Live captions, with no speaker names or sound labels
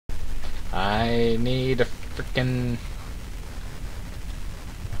I need a freaking...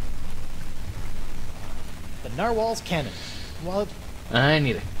 The narwhal's cannon. Well, I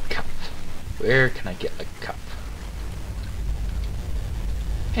need a cup. Where can I get a cup?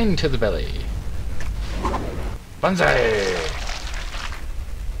 Into the belly. Banzai!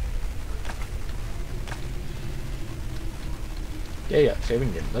 Yeah,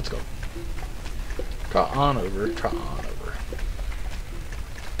 saving game. Let's go. Trot on over, trot on over.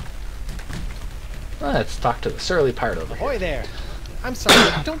 Let's talk to the surly pirate over here. ahoy there. I'm sorry,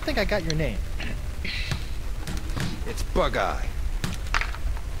 I don't think I got your name. It's Bug-Eye.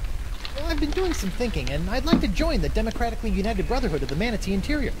 Well, I've been doing some thinking, and I'd like to join the democratically united Brotherhood of the Manatee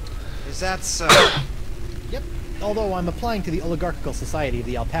Interior. Is that so? Yep, although I'm applying to the oligarchical society of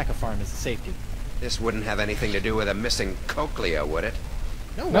the alpaca farm as a safety. This wouldn't have anything to do with a missing cochlea, would it?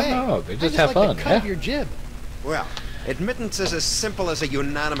 No way. No, they just I have like fun, the cut yeah. of your jib. Well, admittance is as simple as a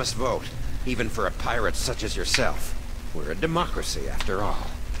unanimous vote, even for a pirate such as yourself. We're a democracy, after all.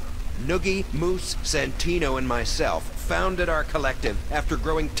 Noogie, Moose, Santino, and myself founded our collective after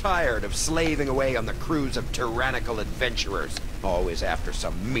growing tired of slaving away on the crews of tyrannical adventurers, always after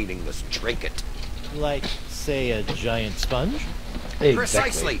some meaningless trinket. Like, say, a giant sponge? Exactly.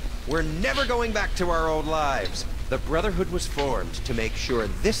 Precisely! We're never going back to our old lives. The Brotherhood was formed to make sure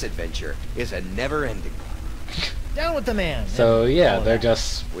this adventure is a never-ending one. Down with the man. So and yeah, all they're that.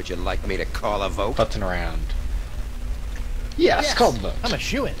 just Would you like me to call a vote? putzing around. Yes, call the vote. I'm a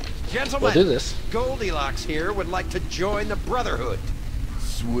shoo-in. Gentlemen, We'll do this. Goldilocks here would like to join the Brotherhood.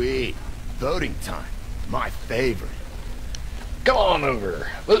 Sweet. Voting time. My favorite. Come on over.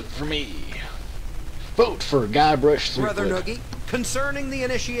 Vote for me. Vote for Guybrush Threepwood. Brother Noogie, concerning the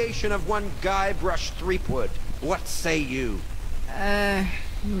initiation of one Guybrush Threepwood, what say you?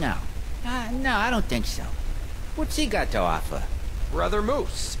 No. No, I don't think so. What's he got to offer? Brother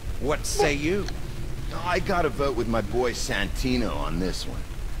Moose, what say you? I gotta vote with my boy Santino on this one.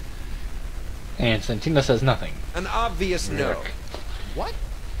 And Santino says nothing. An obvious no. Rick. What?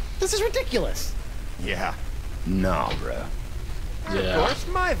 This is ridiculous. Yeah. No, bro. And Yeah. of course,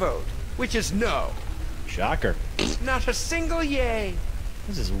 my vote, which is no. Shocker. Not a single yay.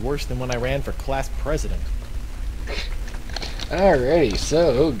 This is worse than when I ran for class president. Alrighty,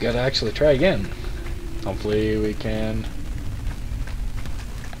 so gotta actually try again. Hopefully we can.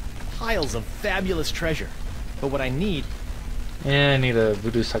 Piles of fabulous treasure. But what I need... Yeah, I need a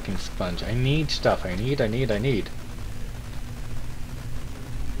voodoo sucking sponge. I need stuff. I need.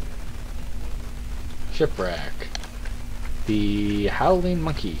 Shipwreck. The Howling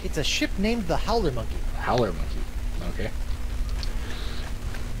Monkey. It's a ship named the Howler Monkey. Howler Monkey. Okay.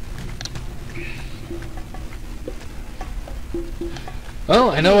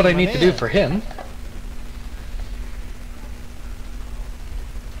 Well, I know what I need to do for him.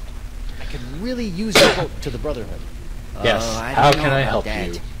 I could really use your vote to the Brotherhood. Yes, I how don't can know I about help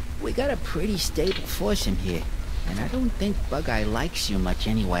that. you? We got a pretty stable force in here, and I don't think Bug-Eye likes you much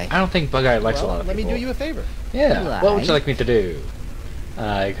anyway. I don't think Bug-Eye likes a Well, lot of let people. me do you a favor. Yeah, what would you Right. like me to do?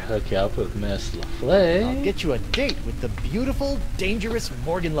 I hook you up with Miss LeFlay. I'll get you a date with the beautiful, dangerous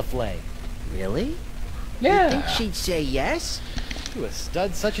Morgan LeFlay. Really? Yeah. You think she'd say yes? To a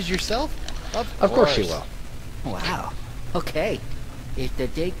stud such as yourself? Of course she will. Wow. Okay. If the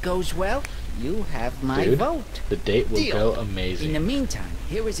date goes well, you have my Dude, vote. the date will Deal. go In amazing. the meantime,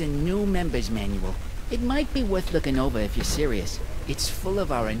 here is a new member's manual. It might be worth looking over if you're serious. It's full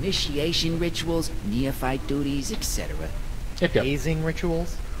of our initiation rituals, neophyte duties, etc. Yep, yep. Hazing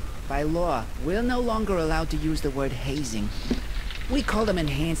rituals? By law, we're no longer allowed to use the word hazing. We call them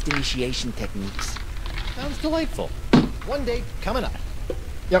enhanced initiation techniques. Sounds delightful. One date coming up.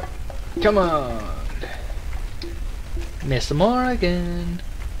 Yep. Come on. Miss Morgan.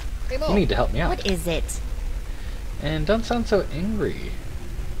 Hey, Mo. You need to help me out. What is it? And don't sound so angry.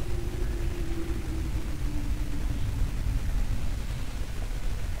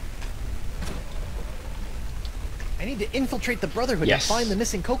 I need to infiltrate the Brotherhood Yes. and find the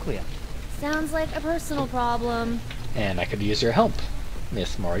missing cochlea. Sounds like a personal problem. And I could use your help,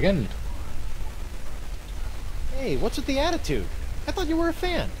 Miss Morgan. Hey, what's with the attitude? I thought you were a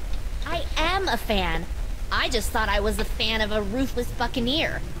fan. I am a fan. I just thought I was a fan of a ruthless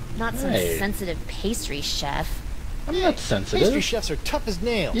buccaneer, not some Hey. sensitive pastry chef. I'm not sensitive. Pastry chefs are tough as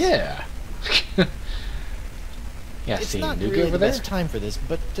nails. Yeah. Yeah, It's see not Noogie really over the there? best time for this,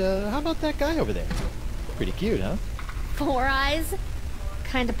 but how about that guy over there? Pretty cute, huh? 4 eyes?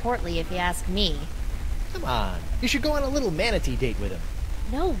 Kinda portly if you ask me. Come on. You should go on a little manatee date with him.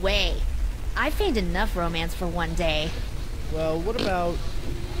 No way. I feigned enough romance for one day. Well, what about...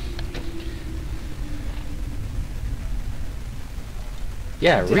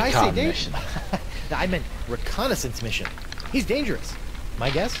 Yeah, Did I say recon date? mission. I meant reconnaissance mission. He's dangerous. My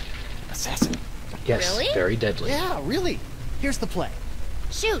guess? Assassin. Yes, Really? very deadly. Yeah, really. Here's the play.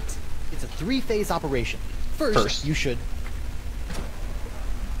 Shoot. It's a 3-phase operation. First, you should...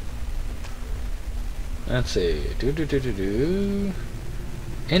 Let's see.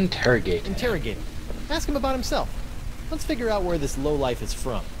 Interrogate. interrogate him. Ask him about himself. Let's figure out where this lowlife is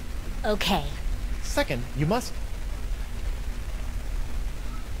from. Okay. Second, you must...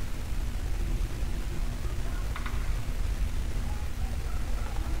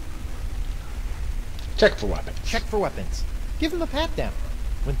 Check for weapons. check for weapons. Give him a pat-down.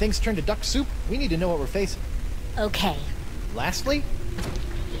 When things turn to duck soup, we need to know what we're facing. Okay. Lastly,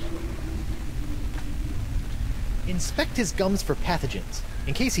 inspect his gums for pathogens.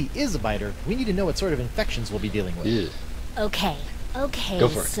 In case he is a biter, we need to know what sort of infections we'll be dealing with. Ew. Okay. Okay, Go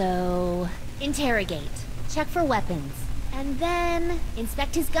for it. so... Interrogate. Check for weapons. And then...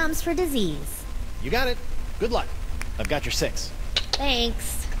 Inspect his gums for disease. You got it. Good luck. I've got your 6.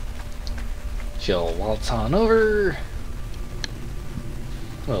 Thanks. She'll waltz on over.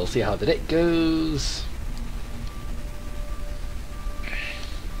 We'll see how the date goes.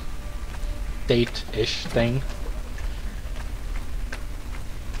 Date-ish thing.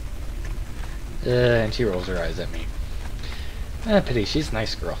 And she rolls her eyes at me. Pity, she's a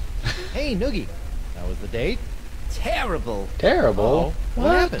nice girl. Hey, Noogie. That was the date? Terrible. Terrible? Uh-oh.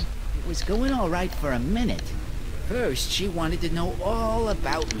 What happened? It was going all right for a minute. First, she wanted to know all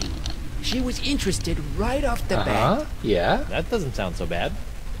about me. She was interested right off the bat. Yeah. That doesn't sound so bad.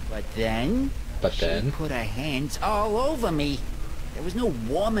 But then, But she then, put her hands all over me. There was no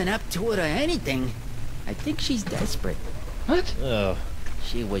warming up to it or anything. I think she's desperate. what? Ugh.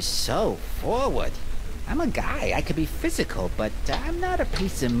 She was so forward. I'm a guy. I could be physical, but I'm not a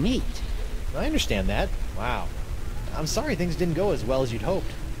piece of meat. I understand that. Wow. I'm sorry things didn't go as well as you'd hoped.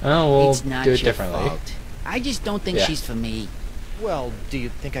 Oh, It's we'll not do it your differently. fault. I just don't think Yeah. she's for me. Well, do you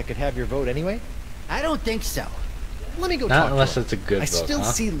think I could have your vote anyway? I don't think so. Let me go Not talk unless to her. it's a good I vote, still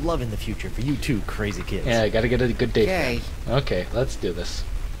huh? see love in the future for you two crazy kids. Yeah, I gotta get a good date. Okay. then. Okay, let's do this.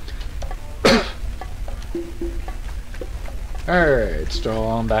 Alright, stroll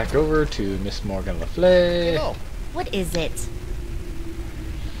on back over to Miss Morgan LeFlay. Oh, What is it?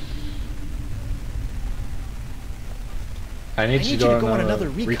 I need you to go on another a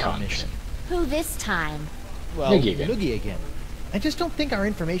recon mission. Who this time? Well, Noogie again. I just don't think our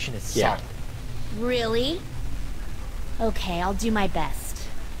information is Yeah. solid. Really? Okay, I'll do my best.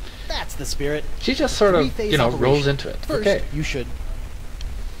 That's the spirit. She just sort of, Three-phase rolls operation. into it. First, Okay. you should.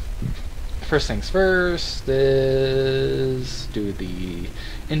 First things first is do the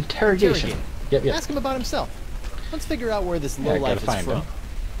interrogation. Interrogate. Yep. Ask him about himself. Let's figure out where this Yeah, lowlife gotta is find from. him.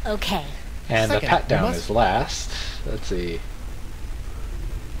 Okay. And the Second, pat you down must- is last. Let's see.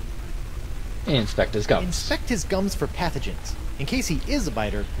 Inspect his gums. Inspect his gums for pathogens. In case he is a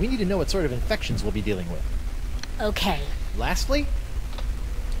biter, we need to know what sort of infections we'll be dealing with. Okay. Lastly,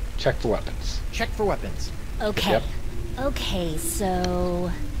 Check for weapons. check for weapons. Okay. Yep. Okay,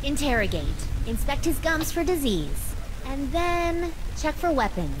 so... Interrogate. Inspect his gums for disease. And then... Check for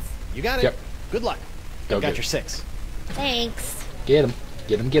weapons. You got it. Yep. Good luck. Go I've got get your it. 6. Thanks. Get him.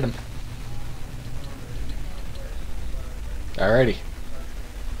 Get him. Get him. Alrighty.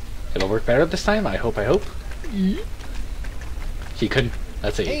 It'll work better this time. I hope. She couldn't.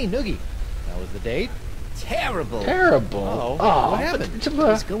 Let's see. Hey, Noogie. That was the date? Terrible. Terrible. Uh-oh. What happened? It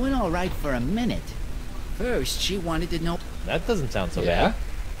was going all right for a minute. First, she wanted to know, That doesn't sound so Yeah. bad.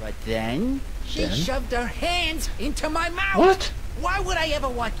 but then she Then? shoved her hands into my mouth. What? Why would I ever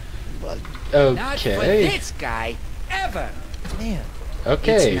want? Not for Okay. this guy, ever. Man.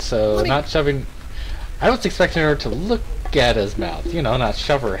 Okay. It's So Let me- not shoving. I was expecting her to look at his mouth. Not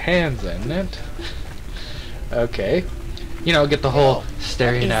shove her hands in it. Okay. Get the whole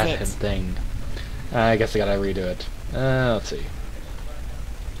staring Is at it? him thing. I guess I gotta redo it. Let's see.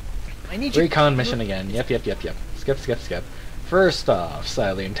 I need you... Recon mission again. Yep. Skip. First off,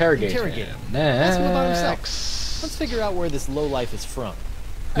 slightly interrogate Interrogate him. him. Ask him about himself. Next. Let's figure out where this lowlife is from.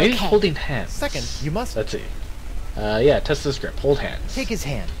 Maybe Okay. holding hands. Second, you must Let's see. Yeah, test his grip. Hold hands. take his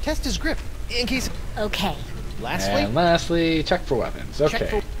hand. Test his grip. In case... Okay. Lastly, And lastly, check for weapons. Okay. check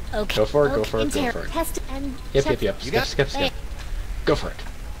for... Okay. Go for it, go Okay, for it, go for it. Test and... Yep. check- You got- Skip. Go for it.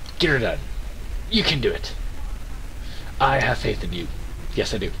 Get her done. You can do it. I have faith in you.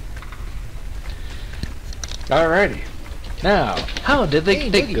 Yes, I do. Alrighty. Now, how did the Hey,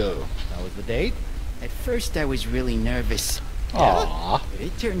 date Noogie. go? That was the date? At first, I was really nervous. Aw, But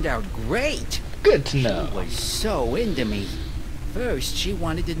it turned out great. good to She know. was so into me. First, she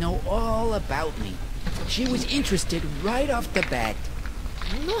wanted to know all about me. She was interested right off the bat.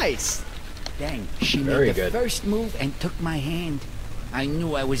 Nice. Then she Very made the good. first move and took my hand. I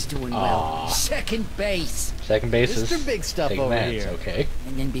knew I was doing well. Aw. Second base. Second base is Mr. Big Stuff Big over Man's, here. okay.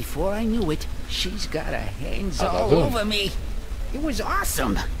 And then before I knew it, she's got her hands all Boom. over me. It was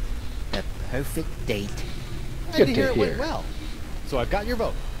awesome. The perfect date. Glad Good to to hear it went hear. well. So I've got your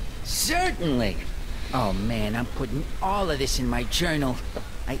vote. Certainly. Oh man, I'm putting all of this in my journal.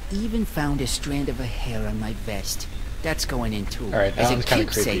 I even found a strand of her hair on my vest. That's going in too. Alright, as that a one's kind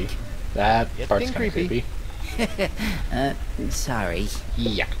of creepy. keepsake. That It's part's getting kind of creepy. creepy. Sorry.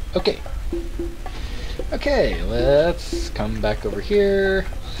 Yeah, okay. Okay, let's come back over here.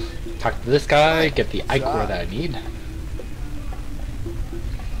 Talk to this guy, get the ichor that I need.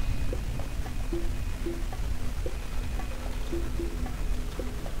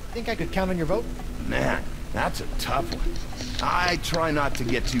 Think I could count on your vote? Man, that's a tough one. I try not to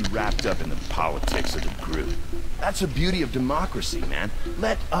get too wrapped up in the politics of the group. That's the beauty of democracy, man.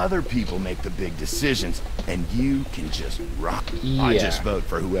 Let other people make the big decisions, and you can just rock. I Yeah. just vote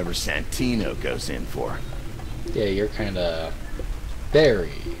for whoever Santino goes in for. Yeah, you're kind of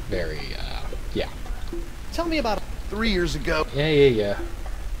very, yeah. Tell me about 3 years ago. Yeah.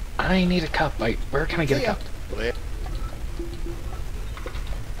 I need a cup. Where can I get a See ya. cup?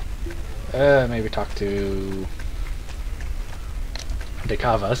 Maybe talk to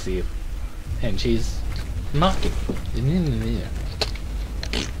Dekava, see if... And she's knocking.